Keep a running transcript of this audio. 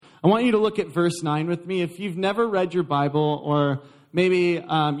I want you to look at verse 9 with me. If you've never read your Bible, or maybe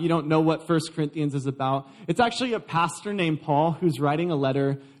you don't know what 1 Corinthians is about, it's actually a pastor named Paul who's writing a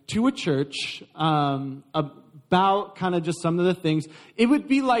letter to a church about kind of just some of the things. It would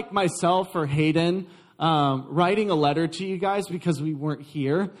be like myself or Hayden writing a letter to you guys because we weren't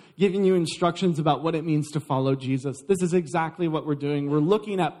here, giving you instructions about what it means to follow Jesus. This is exactly what we're doing. We're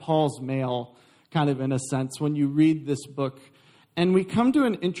looking at Paul's mail, kind of in a sense, when you read this book. And we come to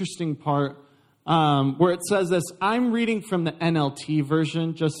an interesting part where it says this. I'm reading from the NLT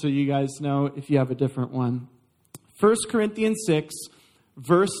version, just so you guys know if you have a different one. 1 Corinthians 6,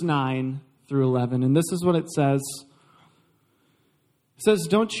 verse 9 through 11. And this is what it says. It says,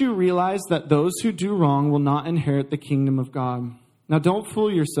 "Don't you realize that those who do wrong will not inherit the kingdom of God? Now don't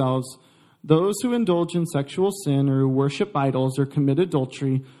fool yourselves. Those who indulge in sexual sin or who worship idols or commit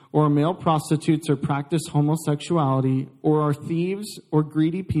adultery or are male prostitutes or practice homosexuality or are thieves or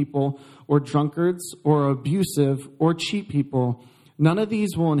greedy people or drunkards or abusive or cheat people, none of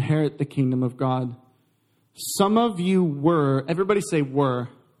these will inherit the kingdom of God. Some of you were," everybody say were.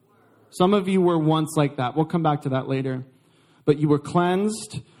 Some of you were once like that. We'll come back to that later. "But you were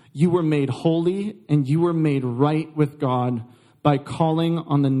cleansed, you were made holy, and you were made right with God by calling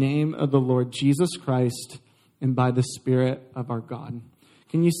on the name of the Lord Jesus Christ and by the Spirit of our God."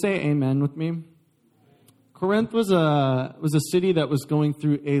 Can you say amen with me? Corinth was a city that was going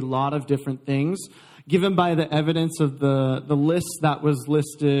through a lot of different things, given by the evidence of the list that was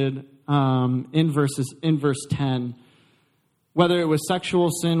listed in verse 10. Whether it was sexual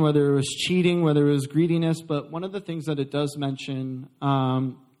sin, whether it was cheating, whether it was greediness. But one of the things that it does mention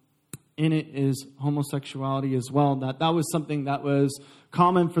in it is homosexuality as well. That was something that was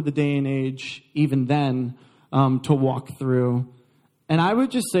common for the day and age, even then, to walk through. And I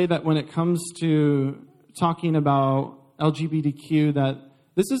would just say that when it comes to talking about LGBTQ, that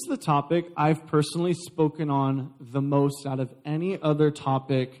this is the topic I've personally spoken on the most out of any other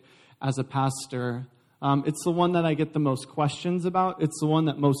topic as a pastor. It's the one that I get the most questions about. It's the one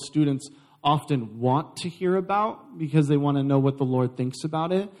that most students often want to hear about because they want to know what the Lord thinks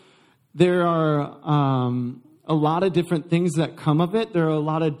about it. There are a lot of different things that come of it. There are a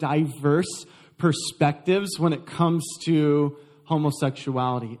lot of diverse perspectives when it comes to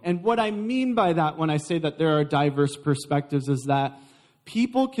homosexuality. And what I mean by that when I say that there are diverse perspectives is that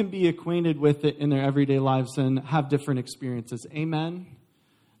people can be acquainted with it in their everyday lives and have different experiences. Amen?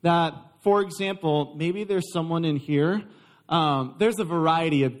 That, for example, maybe there's someone in here. There's a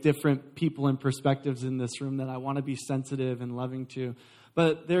variety of different people and perspectives in this room that I want to be sensitive and loving to.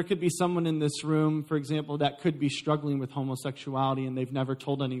 But there could be someone in this room, for example, that could be struggling with homosexuality and they've never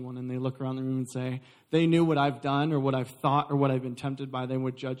told anyone, and they look around the room and say, they knew what I've done or what I've thought or what I've been tempted by, they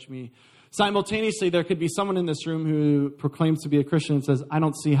would judge me. Simultaneously, there could be someone in this room who proclaims to be a Christian and says, I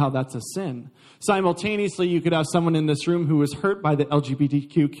don't see how that's a sin. Simultaneously, you could have someone in this room who was hurt by the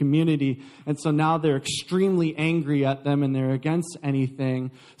LGBTQ community, and so now they're extremely angry at them and they're against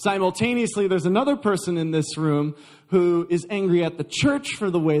anything. Simultaneously, there's another person in this room who is angry at the church for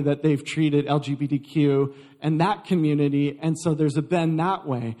the way that they've treated LGBTQ and that community, and so there's a bend that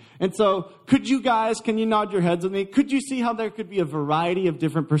way. And so can you nod your heads with me? Could you see how there could be a variety of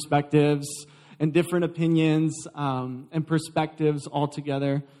different perspectives and different opinions and perspectives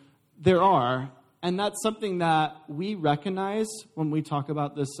altogether? There are, and that's something that we recognize when we talk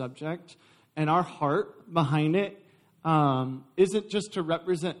about this subject, and our heart behind it isn't just to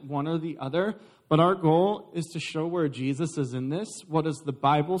represent one or the other, but our goal is to show where Jesus is in this. What does the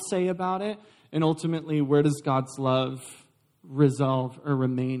Bible say about it? And ultimately, where does God's love resolve or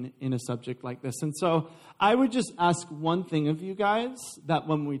remain in a subject like this? And so I would just ask one thing of you guys, that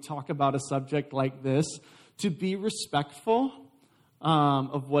when we talk about a subject like this, to be respectful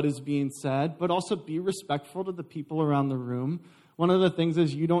of what is being said, but also be respectful to the people around the room. One of the things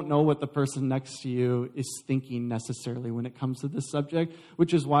is you don't know what the person next to you is thinking necessarily when it comes to this subject,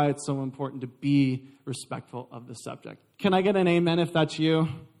 which is why it's so important to be respectful of the subject. Can I get an amen if that's you?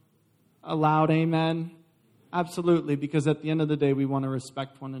 A loud amen? Absolutely, because at the end of the day, we want to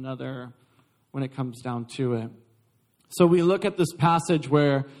respect one another when it comes down to it. So we look at this passage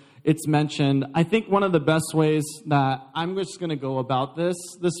where it's mentioned. I think one of the best ways that I'm just going to go about this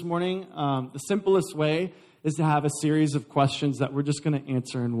morning, the simplest way is to have a series of questions that we're just going to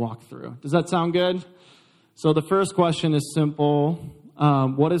answer and walk through. Does that sound good? So the first question is simple.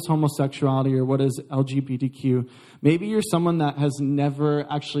 What is homosexuality, or what is LGBTQ? Maybe you're someone that has never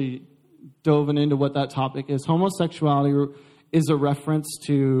actually dove into what that topic is. Homosexuality is a reference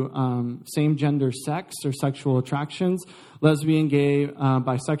to same-gender sex or sexual attractions. Lesbian, gay,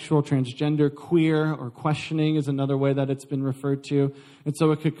 bisexual, transgender, queer, or questioning is another way that it's been referred to. And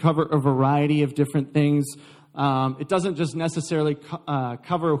so it could cover a variety of different things. It doesn't just necessarily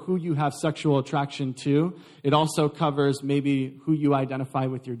cover who you have sexual attraction to. It also covers maybe who you identify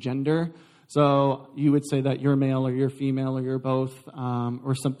with your gender. So you would say that you're male or you're female or you're both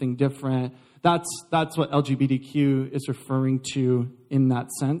or something different. That's what LGBTQ is referring to in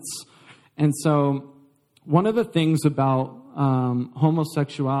that sense. And so one of the things about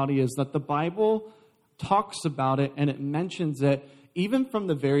homosexuality is that the Bible talks about it and it mentions it even from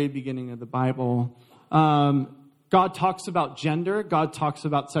the very beginning of the Bible. God talks about gender. God talks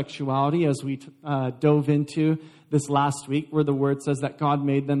about sexuality, as we dove into this last week, where the word says that God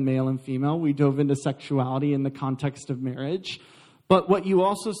made them male and female. We dove into sexuality in the context of marriage. But what you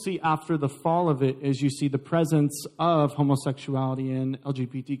also see after the fall of it is you see the presence of homosexuality and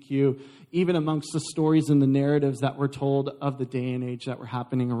LGBTQ, even amongst the stories and the narratives that were told of the day and age that were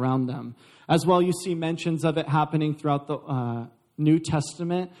happening around them. As well, you see mentions of it happening throughout the New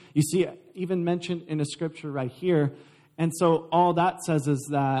Testament. You see it even mentioned in a scripture right here. And so all that says is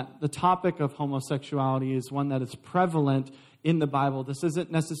that the topic of homosexuality is one that is prevalent in the Bible. This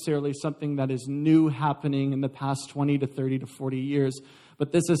isn't necessarily something that is new happening in the past 20 to 30 to 40 years,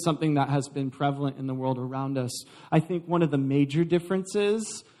 but this is something that has been prevalent in the world around us. I think one of the major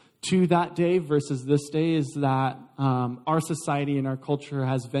differences to that day versus this day is that our society and our culture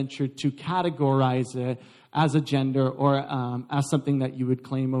has ventured to categorize it as a gender or as something that you would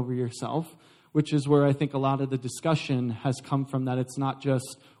claim over yourself, which is where I think a lot of the discussion has come from, that it's not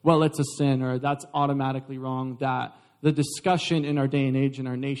just, well, it's a sin or that's automatically wrong, that the discussion in our day and age in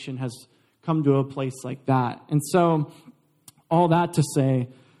our nation has come to a place like that. And so all that to say,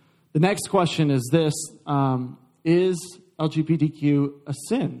 the next question is this, is LGBTQ a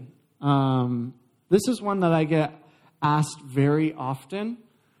sin? This is one that I get asked very often.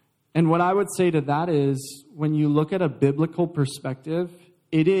 And what I would say to that is, when you look at a biblical perspective,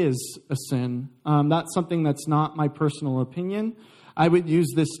 it is a sin. That's something that's not my personal opinion. I would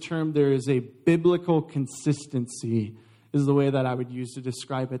use this term, there is a biblical consistency, is the way that I would use to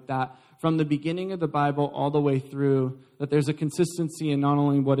describe it. That from the beginning of the Bible all the way through, that there's a consistency in not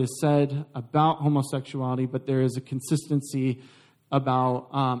only what is said about homosexuality, but there is a consistency about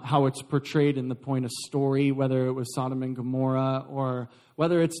how it's portrayed in the point of story, whether it was Sodom and Gomorrah or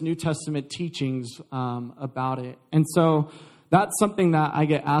whether it's New Testament teachings about it. And so that's something that I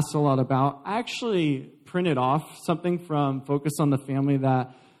get asked a lot about. I actually printed off something from Focus on the Family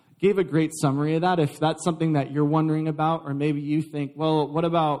that gave a great summary of that. If that's something that you're wondering about, or maybe you think, well, what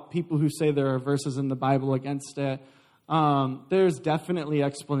about people who say there are verses in the Bible against it? There's definitely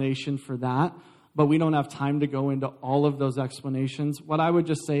explanation for that, but we don't have time to go into all of those explanations. What I would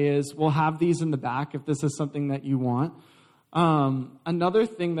just say is we'll have these in the back if this is something that you want. Another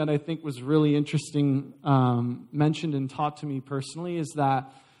thing that I think was really interesting, mentioned and taught to me personally, is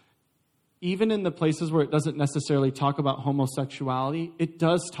that even in the places where it doesn't necessarily talk about homosexuality, it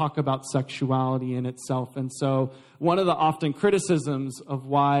does talk about sexuality in itself. And so one of the often criticisms of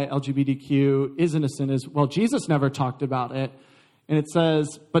why LGBTQ isn't a sin is, well, Jesus never talked about it. And it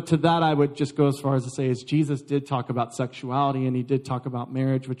says, but to that I would just go as far as to say is Jesus did talk about sexuality, and he did talk about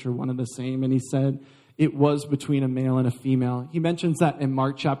marriage, which are one and the same. And he said it was between a male and a female. He mentions that in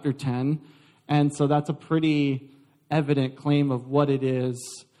Mark chapter 10. And so that's a pretty evident claim of what it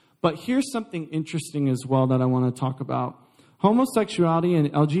is. But here's something interesting as well that I want to talk about. Homosexuality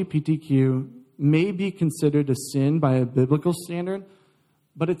and LGBTQ may be considered a sin by a biblical standard,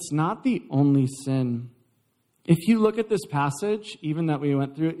 but it's not the only sin. If you look at this passage, even that we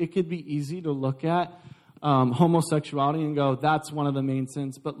went through, it could be easy to look at homosexuality and go, that's one of the main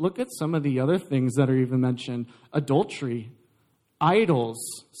sins. But look at some of the other things that are even mentioned. Adultery,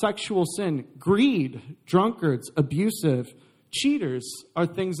 idols, sexual sin, greed, drunkards, abusive, cheaters are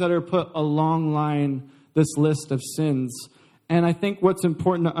things that are put along line this list of sins. And I think what's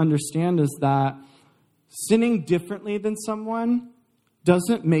important to understand is that sinning differently than someone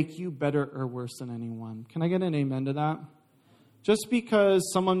doesn't make you better or worse than anyone. Can I get an amen to that? Just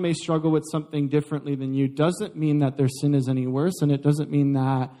because someone may struggle with something differently than you doesn't mean that their sin is any worse, and it doesn't mean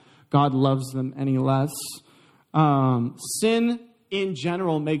that God loves them any less. Sin in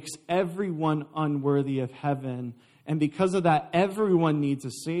general makes everyone unworthy of heaven. And because of that, everyone needs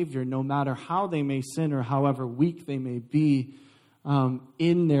a Savior, no matter how they may sin or however weak they may be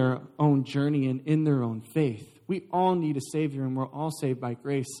in their own journey and in their own faith. We all need a Savior, and we're all saved by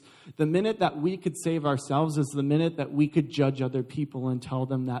grace. The minute that we could save ourselves is the minute that we could judge other people and tell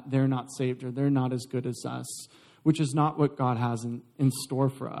them that they're not saved or they're not as good as us. which is not what God has in store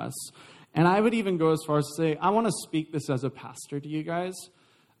for us. And I would even go as far as to say, I want to speak this as a pastor to you guys.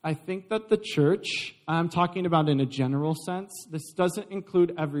 I think that the church, I'm talking about in a general sense, this doesn't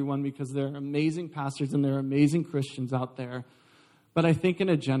include everyone because there are amazing pastors and there are amazing Christians out there. But I think in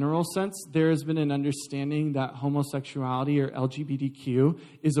a general sense, there has been an understanding that homosexuality or LGBTQ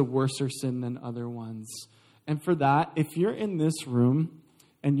is a worser sin than other ones. And for that, if you're in this room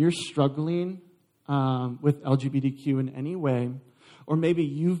and you're struggling with LGBTQ in any way, or maybe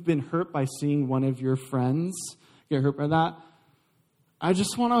you've been hurt by seeing one of your friends get hurt by that, I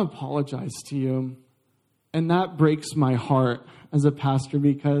just want to apologize to you. And that breaks my heart as a pastor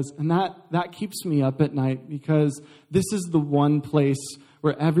and that keeps me up at night because this is the one place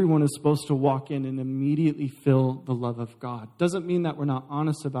where everyone is supposed to walk in and immediately feel the love of God. Doesn't mean that we're not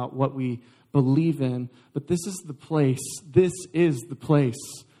honest about what we believe in, but this is the place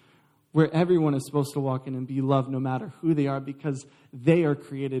where everyone is supposed to walk in and be loved no matter who they are because they are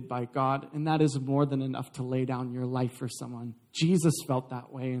created by God, and that is more than enough to lay down your life for someone. Jesus felt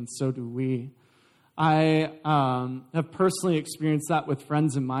that way, and so do we. I have personally experienced that with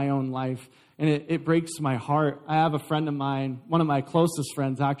friends in my own life, and it breaks my heart. I have a friend of mine, one of my closest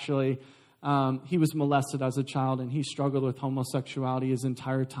friends actually, he was molested as a child, and he struggled with homosexuality his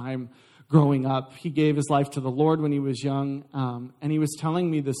entire time growing up. He gave his life to the Lord when he was young, and he was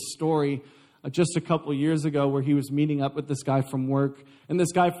telling me this story just a couple years ago where he was meeting up with this guy from work, and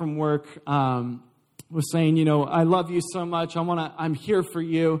this guy from work was saying, I love you so much. I'm here for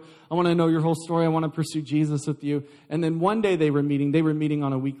you. I want to know your whole story. I want to pursue Jesus with you. And then one day they were meeting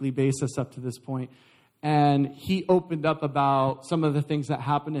on a weekly basis up to this point, and he opened up about some of the things that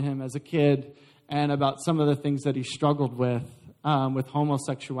happened to him as a kid and about some of the things that he struggled with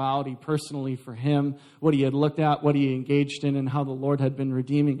homosexuality personally for him, what he had looked at, what he engaged in, and how the Lord had been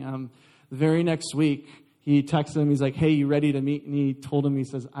redeeming him. The very next week, he texted him. He's like, hey, you ready to meet? And he told him, he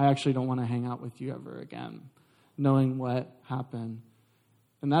says, I actually don't want to hang out with you ever again, knowing what happened.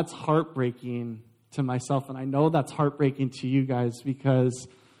 And that's heartbreaking to myself. And I know that's heartbreaking to you guys because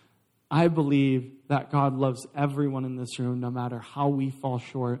I believe that God loves everyone in this room, no matter how we fall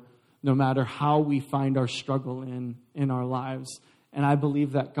short, no matter how we find our struggle in our lives. And I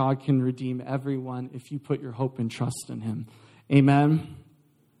believe that God can redeem everyone if you put your hope and trust in him. Amen.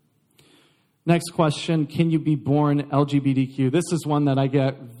 Next question, can you be born LGBTQ? This is one that I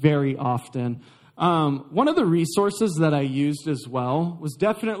get very often. One of the resources that I used as well was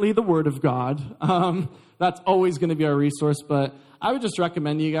definitely the Word of God. That's always going to be our resource, but I would just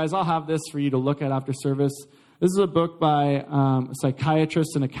recommend you guys, I'll have this for you to look at after service. This is a book by a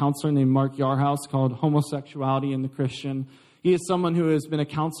psychiatrist and a counselor named Mark Yarhouse called Homosexuality and the Christian. He is someone who has been a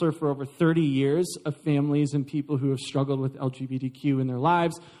counselor for over 30 years of families and people who have struggled with LGBTQ in their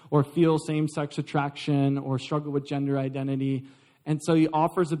lives or feel same-sex attraction or struggle with gender identity. And so he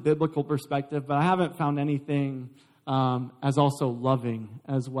offers a biblical perspective, but I haven't found anything as also loving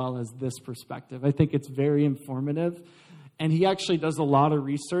as well as this perspective. I think it's very informative. And he actually does a lot of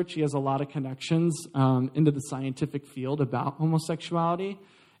research. He has a lot of connections into the scientific field about homosexuality.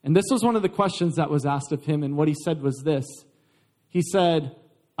 And this was one of the questions that was asked of him, and what he said was this. He said,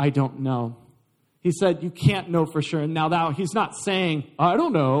 I don't know. He said, you can't know for sure. And now he's not saying, I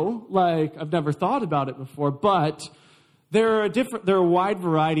don't know, like I've never thought about it before. But there are a wide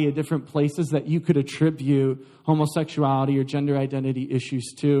variety of different places that you could attribute homosexuality or gender identity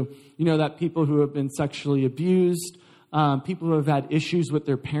issues to. You know, that people who have been sexually abused, people who have had issues with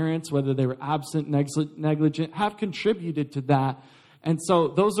their parents, whether they were absent, negligent, have contributed to that. And so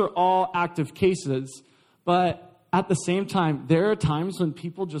those are all active cases. But at the same time, there are times when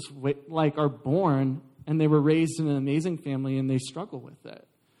people just are born and they were raised in an amazing family and they struggle with it.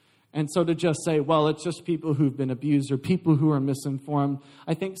 And so to just say, well, it's just people who've been abused or people who are misinformed,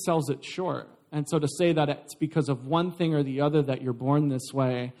 I think sells it short. And so to say that it's because of one thing or the other that you're born this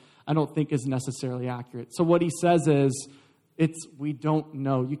way, I don't think is necessarily accurate. So what he says is, we don't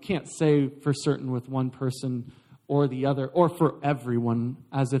know. You can't say for certain with one person or the other, or for everyone,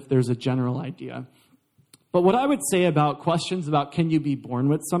 as if there's a general idea. But what I would say about questions about can you be born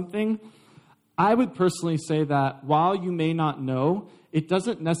with something, I would personally say that while you may not know, it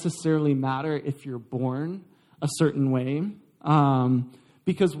doesn't necessarily matter if you're born a certain way.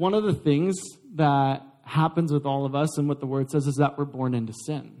 Because one of the things that happens with all of us and what the Word says is that we're born into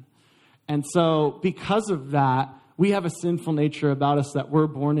sin. And so because of that, we have a sinful nature about us that we're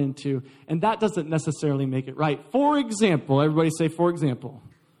born into, and that doesn't necessarily make it right. For example, everybody say, for example.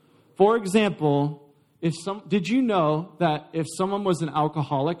 For example, did you know that if someone was an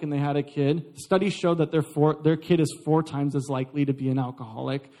alcoholic and they had a kid, studies show that their kid is 4 times as likely to be an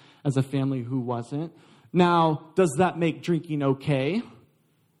alcoholic as a family who wasn't? Now, does that make drinking okay?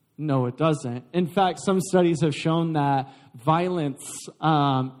 No, it doesn't. In fact, some studies have shown that violence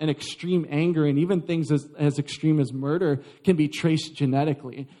and extreme anger and even things as extreme as murder can be traced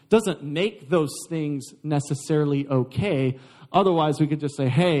genetically. Doesn't make those things necessarily okay. Otherwise, we could just say,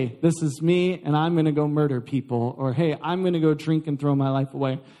 hey, this is me, and I'm going to go murder people. Or, hey, I'm going to go drink and throw my life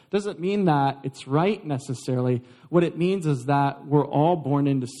away. Doesn't mean that it's right necessarily. What it means is that we're all born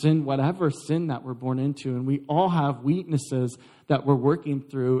into sin, whatever sin that we're born into. And we all have weaknesses that we're working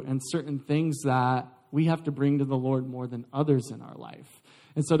through and certain things that we have to bring to the Lord more than others in our life.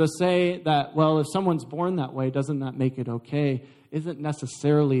 And so to say that, well, if someone's born that way, doesn't that make it okay, isn't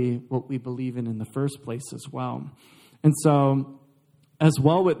necessarily what we believe in the first place as well. And so, as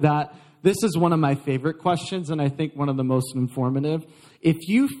well with that, this is one of my favorite questions, and I think one of the most informative. If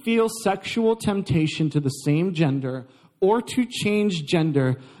you feel sexual temptation to the same gender or to change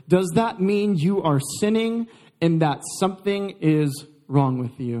gender, does that mean you are sinning and that something is wrong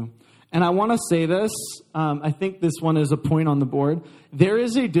with you? And I want to say this. I think this one is a point on the board. There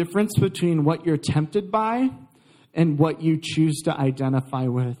is a difference between what you're tempted by and what you choose to identify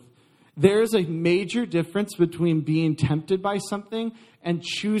with. There's a major difference between being tempted by something and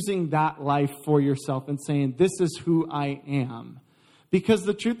choosing that life for yourself and saying, this is who I am. Because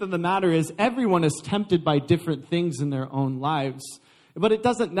the truth of the matter is everyone is tempted by different things in their own lives. But it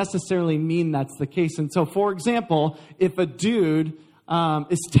doesn't necessarily mean that's the case. And so, for example, if a dude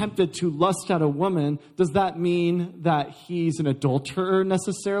is tempted to lust at a woman, does that mean that he's an adulterer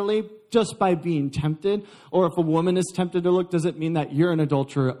necessarily just by being tempted? Or if a woman is tempted to look, does it mean that you're an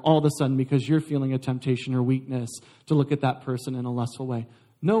adulterer all of a sudden because you're feeling a temptation or weakness to look at that person in a lustful way?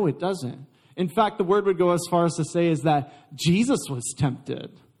 No, it doesn't. In fact, the word would go as far as to say is that Jesus was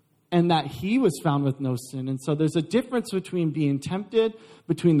tempted and that he was found with no sin. And so there's a difference between being tempted,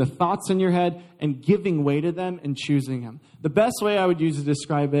 between the thoughts in your head and giving way to them and choosing them. The best way I would use to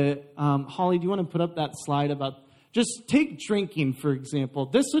describe it, Holly, do you want to put up that slide about, just take drinking, for example.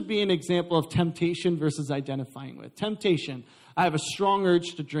 This would be an example of temptation versus identifying with. Temptation, I have a strong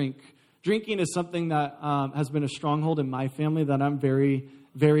urge to drink. Drinking is something that has been a stronghold in my family that I'm very,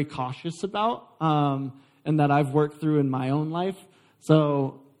 very cautious about and that I've worked through in my own life.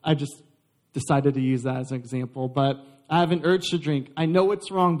 So I just decided to use that as an example. But I have an urge to drink. I know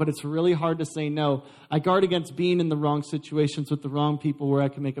it's wrong, but it's really hard to say no. I guard against being in the wrong situations with the wrong people where I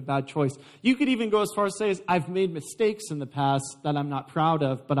can make a bad choice. You could even go as far as say, I've made mistakes in the past that I'm not proud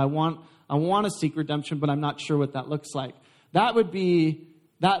of, but I want to seek redemption, but I'm not sure what that looks like. That would be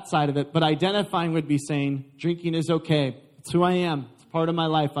that side of it. But identifying would be saying, drinking is okay. It's who I am. It's part of my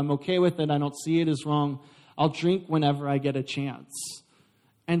life. I'm okay with it. I don't see it as wrong. I'll drink whenever I get a chance.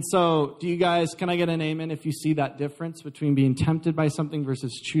 And so, can I get an amen if you see that difference between being tempted by something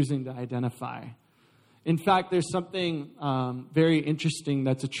versus choosing to identify? In fact, there's something very interesting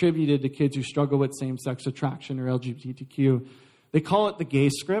that's attributed to kids who struggle with same-sex attraction or LGBTQ. They call it the gay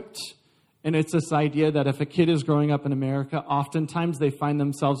script. And it's this idea that if a kid is growing up in America, oftentimes they find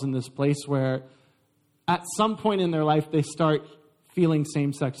themselves in this place where at some point in their life they start feeling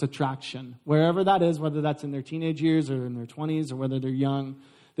same-sex attraction. Wherever that is, whether that's in their teenage years or in their 20s or whether they're young,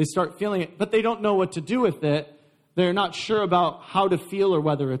 they start feeling it, but they don't know what to do with it. They're not sure about how to feel or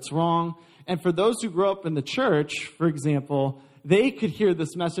whether it's wrong. And for those who grow up in the church, for example, they could hear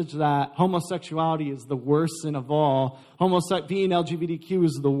this message that homosexuality is the worst sin of all. Being LGBTQ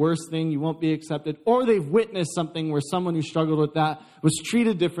is the worst thing. You won't be accepted. Or they've witnessed something where someone who struggled with that was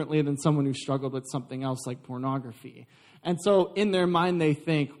treated differently than someone who struggled with something else like pornography. And so in their mind, they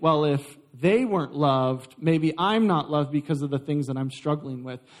think, well, if they weren't loved, maybe I'm not loved because of the things that I'm struggling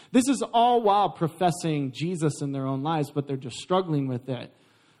with. This is all while professing Jesus in their own lives, but they're just struggling with it.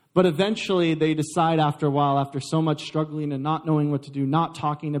 But eventually they decide after a while, after so much struggling and not knowing what to do, not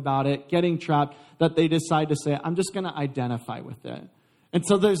talking about it, getting trapped, that they decide to say, I'm just going to identify with it. And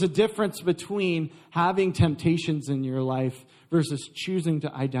so there's a difference between having temptations in your life versus choosing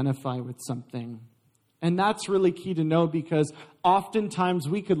to identify with something. And that's really key to know, because oftentimes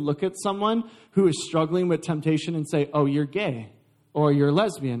we could look at someone who is struggling with temptation and say, oh, you're gay, or you're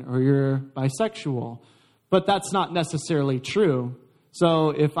lesbian, or you're bisexual. But that's not necessarily true. So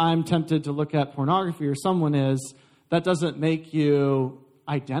if I'm tempted to look at pornography, or someone is, that doesn't make you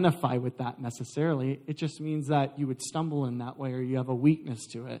identify with that necessarily. It just means that you would stumble in that way, or you have a weakness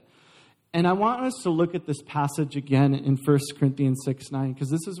to it. And I want us to look at this passage again in 1 Corinthians 6:9,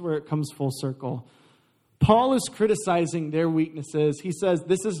 because this is where it comes full circle. Paul is criticizing their weaknesses. He says,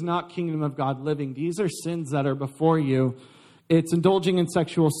 this is not kingdom of God living. These are sins that are before you. It's indulging in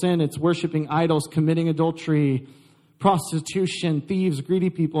sexual sin. It's worshiping idols, committing adultery, prostitution, thieves,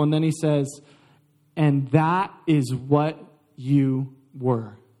 greedy people. And then he says, And that is what you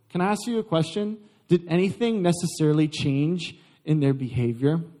were. Can I ask you a question? Did anything necessarily change in their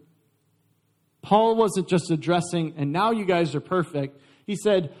behavior? Paul wasn't just addressing, and now you guys are perfect. He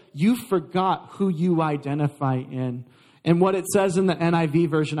said, you forgot who you identify in. And what it says in the NIV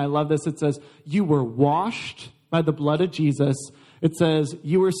version, I love this. It says, you were washed by the blood of Jesus. It says,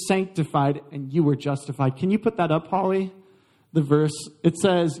 you were sanctified and you were justified. Can you put that up, Holly? The verse, it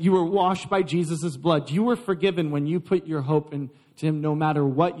says, you were washed by Jesus' blood. You were forgiven when you put your hope into him, no matter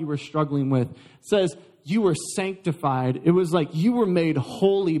what you were struggling with. It says, you were sanctified. It was like you were made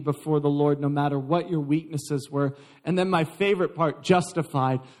holy before the Lord, no matter what your weaknesses were. And then my favorite part,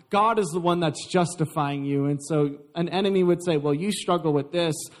 justified. God is the one that's justifying you. And so an enemy would say, well, you struggle with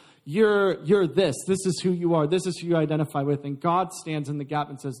this. You're this. This is who you are. This is who you identify with. And God stands in the gap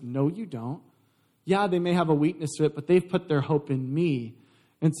and says, no, you don't. Yeah, they may have a weakness to it, but they've put their hope in me.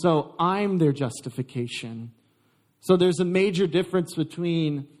 And so I'm their justification. So there's a major difference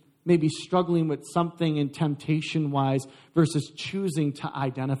between maybe struggling with something in temptation-wise versus choosing to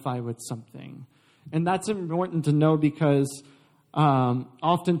identify with something. And that's important to know because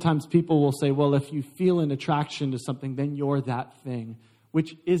oftentimes people will say, well, if you feel an attraction to something, then you're that thing,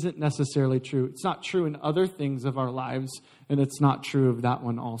 which isn't necessarily true. It's not true in other things of our lives, and it's not true of that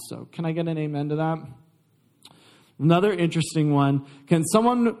one also. Can I get an amen to that? Another interesting one, can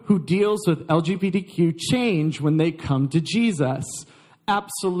someone who deals with LGBTQ change when they come to Jesus?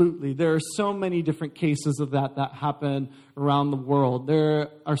 Absolutely. There are so many different cases of that happen around the world. There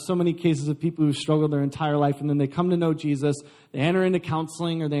are so many cases of people who struggle their entire life, and then they come to know Jesus. They enter into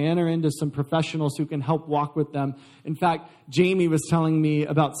counseling, or they enter into some professionals who can help walk with them. In fact, Jamie was telling me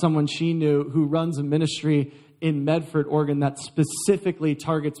about someone she knew who runs a ministry in Medford, Oregon, that specifically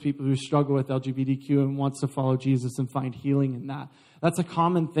targets people who struggle with LGBTQ and wants to follow Jesus and find healing in that. That's a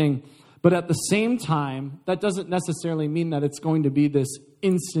common thing. But at the same time, that doesn't necessarily mean that it's going to be this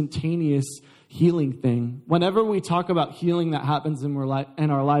instantaneous healing thing. Whenever we talk about healing that happens in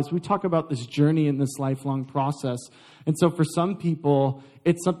our lives, we talk about this journey in this lifelong process. And so for some people,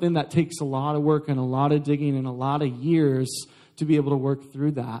 it's something that takes a lot of work and a lot of digging and a lot of years to be able to work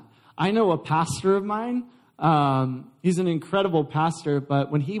through that. I know a pastor of mine. He's an incredible pastor, but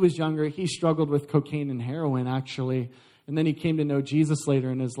when he was younger, he struggled with cocaine and heroin, actually. And then he came to know Jesus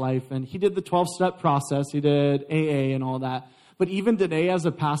later in his life, and he did the 12-step process. He did AA and all that. But even today, as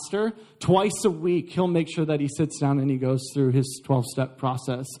a pastor, twice a week, he'll make sure that he sits down and he goes through his 12-step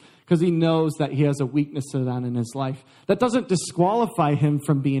process because he knows that he has a weakness to that in his life. That doesn't disqualify him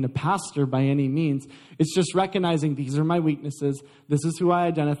from being a pastor by any means. It's just recognizing these are my weaknesses, this is who I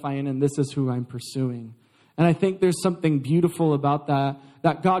identify in, and this is who I'm pursuing. And I think there's something beautiful about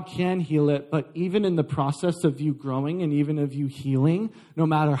that God can heal it, but even in the process of you growing and even of you healing, no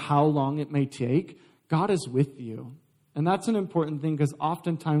matter how long it may take, God is with you. And that's an important thing because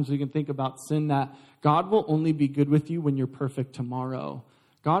oftentimes we can think about sin that God will only be good with you when you're perfect tomorrow.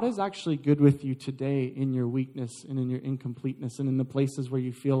 God is actually good with you today in your weakness and in your incompleteness and in the places where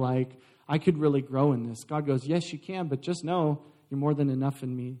you feel like, I could really grow in this. God goes, yes, you can, but just know you're more than enough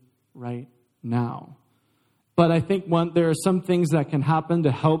in me right now. But I think there are some things that can happen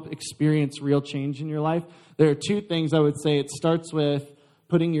to help experience real change in your life. There are two things I would say. It starts with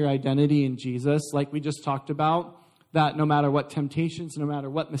putting your identity in Jesus, like we just talked about, that no matter what temptations, no matter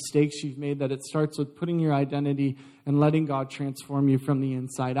what mistakes you've made, that it starts with putting your identity and letting God transform you from the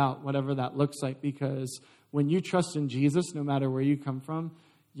inside out, whatever that looks like. Because when you trust in Jesus, no matter where you come from,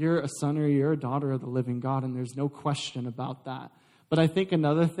 you're a son or you're a daughter of the living God, and there's no question about that. But I think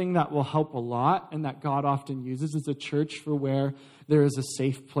another thing that will help a lot and that God often uses is a church for where there is a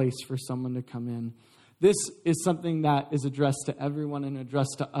safe place for someone to come in. This is something that is addressed to everyone and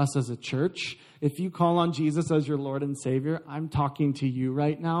addressed to us as a church. If you call on Jesus as your Lord and Savior, I'm talking to you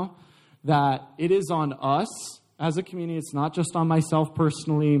right now that it is on us as a community. It's not just on myself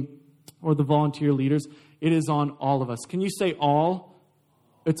personally or the volunteer leaders. It is on all of us. Can you say all?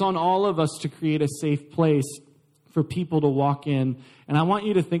 It's on all of us to create a safe place for people to walk in. And I want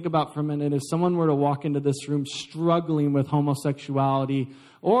you to think about for a minute, if someone were to walk into this room struggling with homosexuality,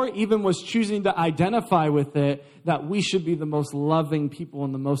 or even was choosing to identify with it, that we should be the most loving people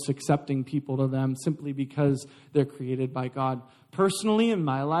and the most accepting people to them simply because they're created by God. Personally, in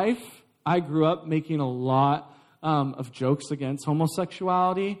my life, I grew up making a lot of jokes against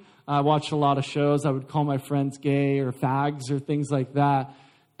homosexuality. I watched a lot of shows. I would call my friends gay or fags or things like that.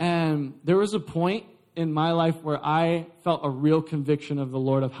 And there was a point in my life where I felt a real conviction of the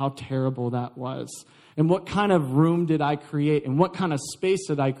Lord of how terrible that was. And what kind of room did I create? And what kind of space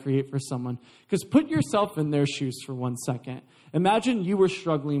did I create for someone? Because put yourself in their shoes for 1 second. Imagine you were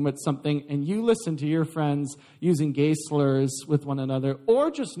struggling with something and you listened to your friends using gay slurs with one another,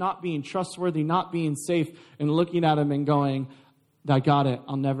 or just not being trustworthy, not being safe, and looking at them and going, I got it,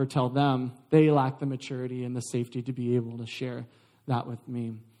 I'll never tell them. They lack the maturity and the safety to be able to share that with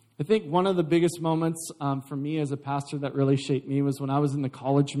me. I think one of the biggest moments for me as a pastor that really shaped me was when I was in the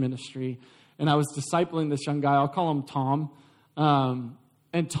college ministry and I was discipling this young guy. I'll call him Tom.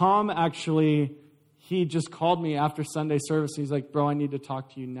 And Tom actually, he just called me after Sunday service. He's like, bro, I need to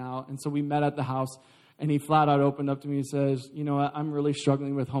talk to you now. And so we met at the house and he flat out opened up to me and says, you know what, I'm really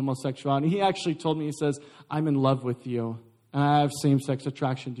struggling with homosexuality. He actually told me, he says, I'm in love with you and I have same-sex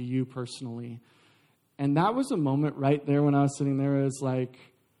attraction to you personally. And that was a moment right there when I was sitting there. It was like,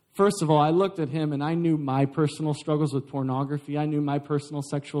 first of all, I looked at him and I knew my personal struggles with pornography. I knew my personal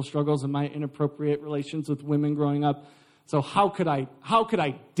sexual struggles and my inappropriate relations with women growing up. So how could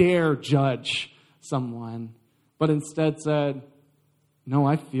I dare judge someone? But instead said, no,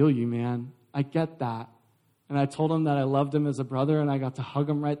 I feel you, man. I get that. And I told him that I loved him as a brother, and I got to hug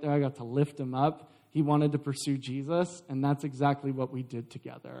him right there. I got to lift him up. He wanted to pursue Jesus, and that's exactly what we did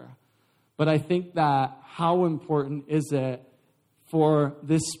together. But I think that how important is it for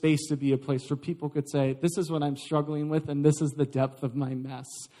this space to be a place where people could say, this is what I'm struggling with, and this is the depth of my mess.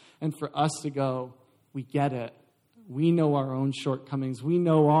 And for us to go, we get it. We know our own shortcomings. We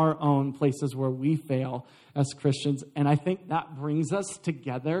know our own places where we fail as Christians. And I think that brings us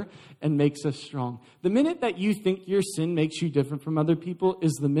together and makes us strong. The minute that you think your sin makes you different from other people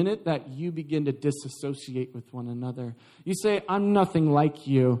is the minute that you begin to disassociate with one another. You say, I'm nothing like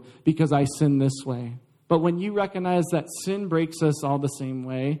you because I sin this way. But when you recognize that sin breaks us all the same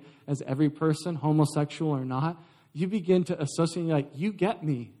way as every person, homosexual or not, you begin to associate, like, you get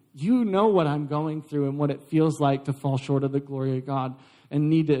me. You know what I'm going through and what it feels like to fall short of the glory of God and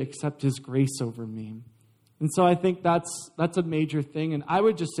need to accept his grace over me. And so I think that's a major thing. And I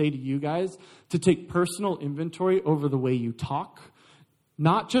would just say to you guys to take personal inventory over the way you talk,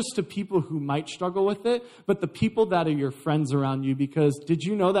 not just to people who might struggle with it, but the people that are your friends around you. Because did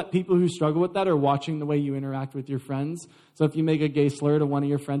you know that people who struggle with that are watching the way you interact with your friends? So if you make a gay slur to one of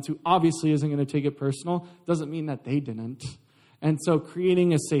your friends who obviously isn't going to take it personal, doesn't mean that they didn't. And so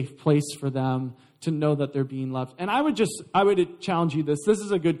creating a safe place for them to know that they're being loved. And I would challenge you this. This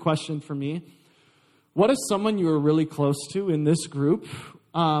is a good question for me. What if someone you were really close to in this group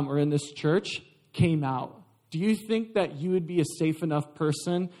or in this church came out? Do you think that you would be a safe enough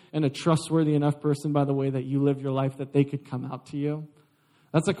person and a trustworthy enough person by the way that you live your life that they could come out to you?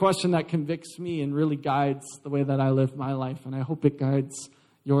 That's a question that convicts me and really guides the way that I live my life. And I hope it guides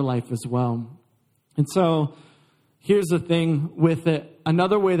your life as well. And so here's the thing with it.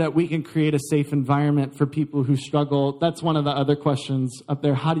 Another way that we can create a safe environment for people who struggle, that's one of the other questions up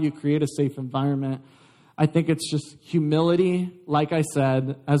there. How do you create a safe environment? I think it's just humility, like I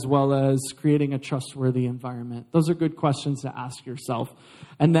said, as well as creating a trustworthy environment. Those are good questions to ask yourself.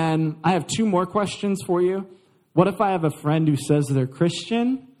 And then I have two more questions for you. What if I have a friend who says they're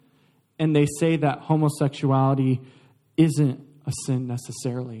Christian and they say that homosexuality isn't a sin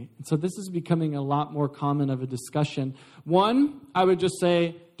necessarily? And so this is becoming a lot more common of a discussion. One, I would just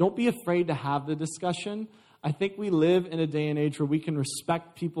say, don't be afraid to have the discussion. I think we live in a day and age where we can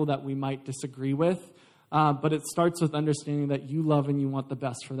respect people that we might disagree with, but it starts with understanding that you love and you want the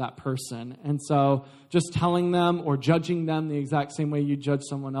best for that person. And so just telling them or judging them the exact same way you judge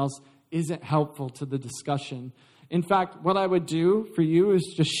someone else isn't helpful to the discussion. In fact, what I would do for you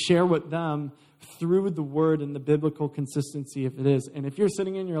is just share with them through the word and the biblical consistency if it is. And if you're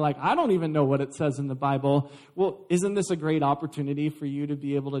sitting in, you're like, I don't even know what it says in the Bible. Well, isn't this a great opportunity for you to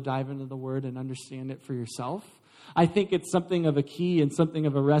be able to dive into the word and understand it for yourself? I think it's something of a key and something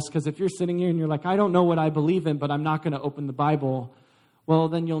of a rest, because if you're sitting here and you're like, I don't know what I believe in, but I'm not going to open the Bible, well,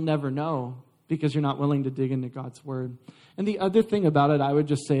 then you'll never know because you're not willing to dig into God's word. And the other thing about it, I would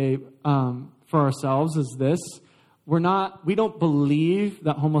just say for ourselves is this. We don't believe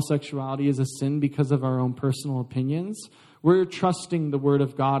that homosexuality is a sin because of our own personal opinions. We're trusting the word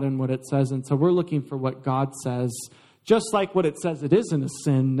of God and what it says. And so we're looking for what God says, just like what it says it isn't a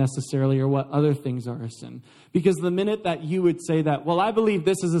sin necessarily, or what other things are a sin. Because the minute that you would say that, well, I believe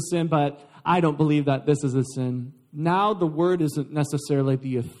this is a sin, but I don't believe that this is a sin. Now the word isn't necessarily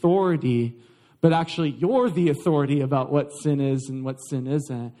the authority, but actually you're the authority about what sin is and what sin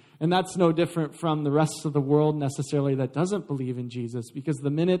isn't. And that's no different from the rest of the world necessarily that doesn't believe in Jesus. Because the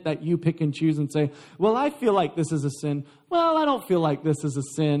minute that you pick and choose and say, well, I feel like this is a sin. Well, I don't feel like this is a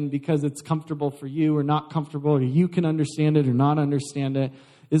sin because it's comfortable for you or not comfortable, or you can understand it or not understand it,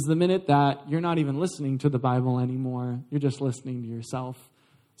 is the minute that you're not even listening to the Bible anymore. You're just listening to yourself.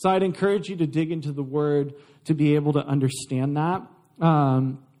 So I'd encourage you to dig into the word, to be able to understand that.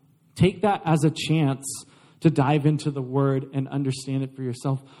 Take that as a chance to dive into the Word and understand it for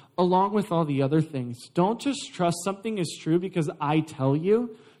yourself, along with all the other things. Don't just trust something is true because I tell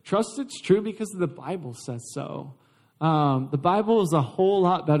you. Trust it's true because the Bible says so. The Bible is a whole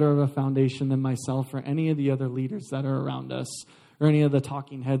lot better of a foundation than myself or any of the other leaders that are around us or any of the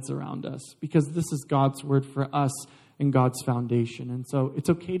talking heads around us, because this is God's Word for us and God's foundation. And so it's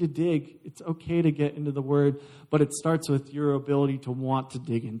okay to dig. It's okay to get into the Word, but it starts with your ability to want to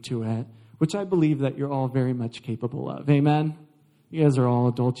dig into it, which I believe that you're all very much capable of. Amen? You guys are all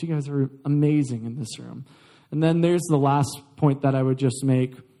adults. You guys are amazing in this room. And then there's the last point that I would just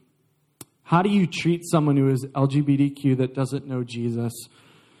make. How do you treat someone who is LGBTQ that doesn't know Jesus?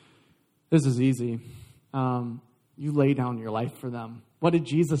 This is easy. You lay down your life for them. What did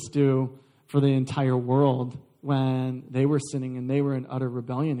Jesus do for the entire world when they were sinning and they were in utter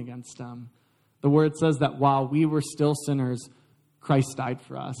rebellion against him? The Word says that while we were still sinners, Christ died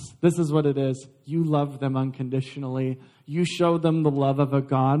for us. This is what it is. You love them unconditionally. You show them the love of a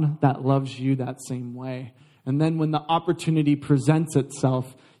God that loves you that same way. And then when the opportunity presents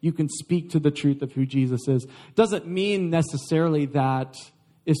itself, you can speak to the truth of who Jesus is. It doesn't mean necessarily that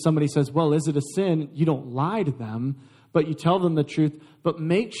if somebody says, well, is it a sin? You don't lie to them, but you tell them the truth. But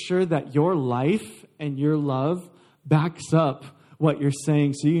make sure that your life and your love backs up what you're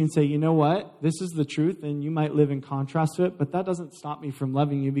saying. So you can say, you know what? This is the truth, and you might live in contrast to it, but that doesn't stop me from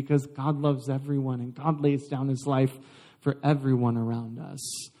loving you because God loves everyone, and God lays down his life for everyone around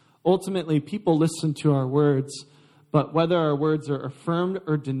us. Ultimately, people listen to our words, but whether our words are affirmed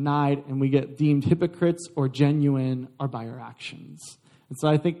or denied and we get deemed hypocrites or genuine are by our actions. And so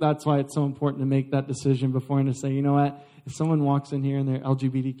I think that's why it's so important to make that decision before and to say, you know what? If someone walks in here and they're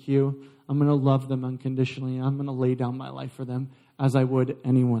LGBTQ, I'm going to love them unconditionally. I'm going to lay down my life for them as I would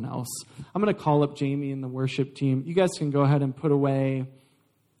anyone else. I'm going to call up Jamie and the worship team. You guys can go ahead and put away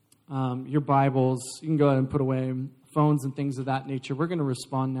your Bibles. You can go ahead and put away phones and things of that nature. We're going to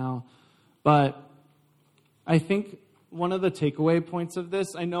respond now. But I think one of the takeaway points of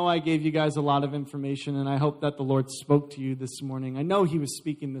this, I know I gave you guys a lot of information, and I hope that the Lord spoke to you this morning. I know he was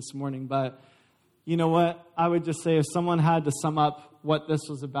speaking this morning, but you know what? I would just say if someone had to sum up what this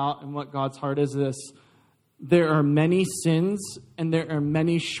was about and what God's heart is this, there are many sins and there are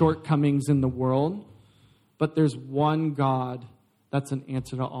many shortcomings in the world, but there's one God that's an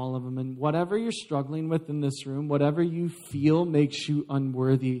answer to all of them. And whatever you're struggling with in this room, whatever you feel makes you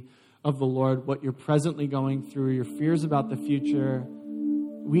unworthy of the Lord, what you're presently going through, your fears about the future,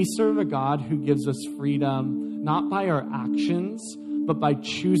 we serve a God who gives us freedom, not by our actions, but by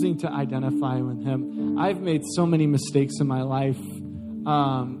choosing to identify with him. I've made so many mistakes in my life,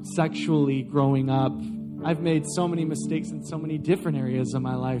 sexually growing up. I've made so many mistakes in so many different areas of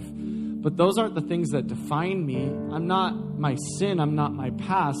my life. But those aren't the things that define me. I'm not my sin. I'm not my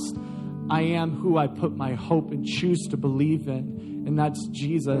past. I am who I put my hope and choose to believe in. And that's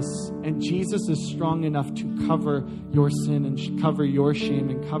Jesus. And Jesus is strong enough to cover your sin and cover your shame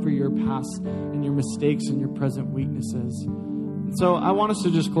and cover your past and your mistakes and your present weaknesses. And so I want us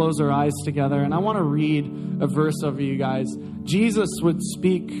to just close our eyes together. And I want to read a verse over you guys. Jesus would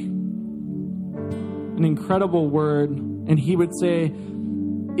speak an incredible word. And he would say,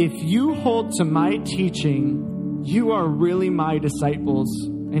 if you hold to my teaching, you are really my disciples.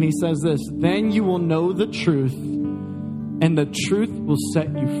 And he says this, then you will know the truth, and the truth will set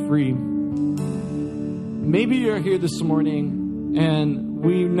you free. Maybe you're here this morning, and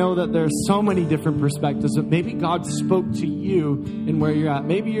we know that there are so many different perspectives, but maybe God spoke to you in where you're at.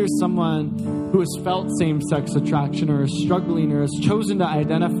 Maybe you're someone who has felt same-sex attraction or is struggling or has chosen to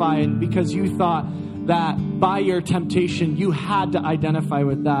identify, and because you thought that by your temptation, you had to identify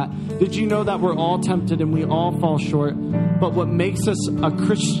with that. Did you know that we're all tempted and we all fall short? But what makes us a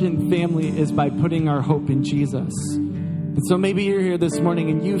Christian family is by putting our hope in Jesus. And so maybe you're here this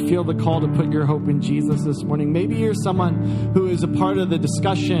morning and you feel the call to put your hope in Jesus this morning. Maybe you're someone who is a part of the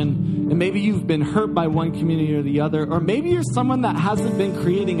discussion and maybe you've been hurt by one community or the other. Or maybe you're someone that hasn't been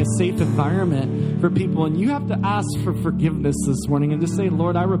creating a safe environment for people and you have to ask for forgiveness this morning and just say,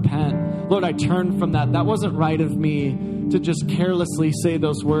 Lord, I repent. Lord, I turn from that. That wasn't right of me to just carelessly say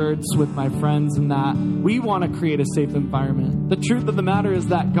those words with my friends and that. We want to create a safe environment. The truth of the matter is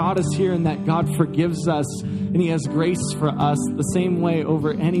that God is here and that God forgives us and he has grace for us the same way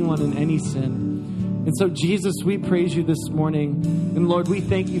over anyone in any sin. And so, Jesus, we praise you this morning. And Lord, we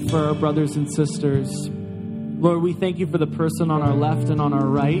thank you for our brothers and sisters. Lord, we thank you for the person on our left and on our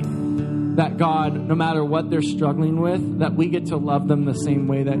right. That God, no matter what they're struggling with, that we get to love them the same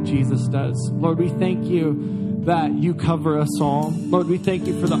way that Jesus does. Lord, we thank you that you cover us all. Lord, we thank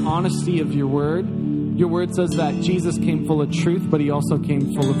you for the honesty of your word. Your word says that Jesus came full of truth, but he also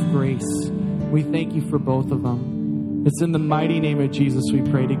came full of grace. We thank you for both of them. It's in the mighty name of Jesus we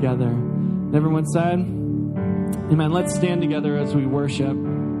pray together. And everyone said, amen. Let's stand together as we worship.